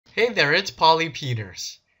Hey there, it's Paulee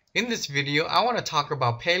Peters. In this video, I want to talk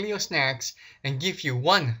about paleo snacks and give you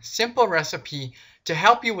one simple recipe to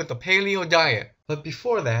help you with the paleo diet. But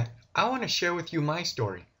before that, I want to share with you my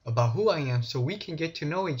story about who I am so we can get to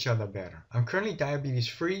know each other better. I'm currently diabetes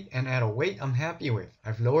free and at a weight I'm happy with.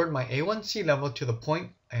 I've lowered my A1C level to the point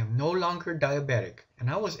I am no longer diabetic, and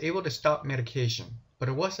I was able to stop medication. But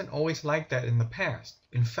it wasn't always like that in the past.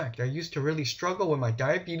 In fact, I used to really struggle with my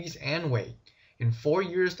diabetes and weight. In 4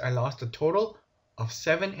 years, I lost a total of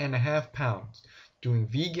 7.5 pounds. Doing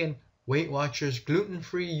vegan, Weight Watchers,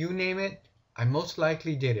 gluten-free, you name it, I most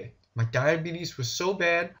likely did it. My diabetes was so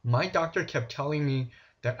bad, my doctor kept telling me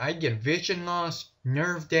that I'd get vision loss,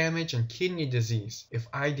 nerve damage, and kidney disease if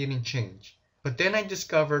I didn't change. But then I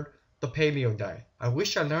discovered the paleo diet. I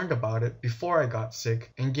wish I learned about it before I got sick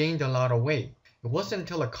and gained a lot of weight. It wasn't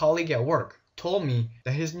until a colleague at work told me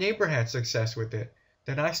that his neighbor had success with it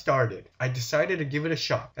that I started. I decided to give it a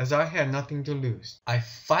shot as I had nothing to lose. I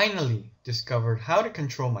finally discovered how to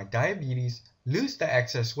control my diabetes, lose the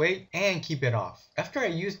excess weight, and keep it off. After I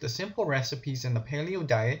used the simple recipes in the paleo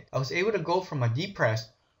diet, I was able to go from a depressed,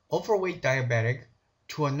 overweight diabetic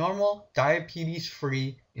to a normal,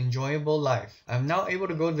 diabetes-free, enjoyable life. I'm now able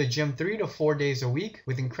to go to the gym 3 to 4 days a week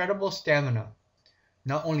with incredible stamina.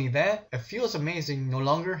 Not only that, it feels amazing no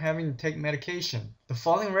longer having to take medication. The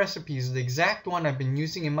following recipe is the exact one I've been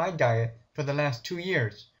using in my diet for the last 2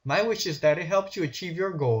 years. My wish is that it helps you achieve your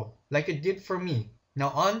goal, like it did for me. Now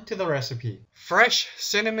on to the recipe. Fresh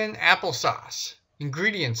cinnamon applesauce.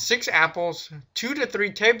 Ingredients: 6 apples, 2 to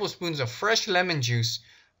 3 tablespoons of fresh lemon juice,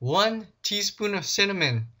 1 teaspoon of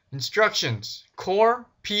cinnamon. Instructions: core,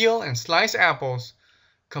 peel, and slice apples.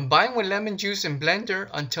 Combine with lemon juice and blender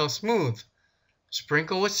until smooth.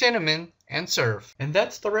 Sprinkle with cinnamon and serve. And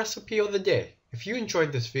that's the recipe of the day. If you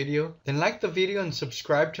enjoyed this video, then like the video and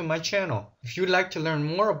subscribe to my channel. If you'd like to learn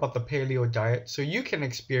more about the paleo diet so you can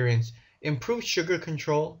experience improved sugar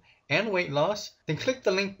control and weight loss, then click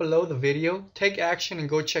the link below the video, take action, and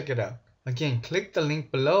go check it out. Again, click the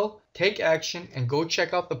link below, take action, and go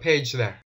check out the page there.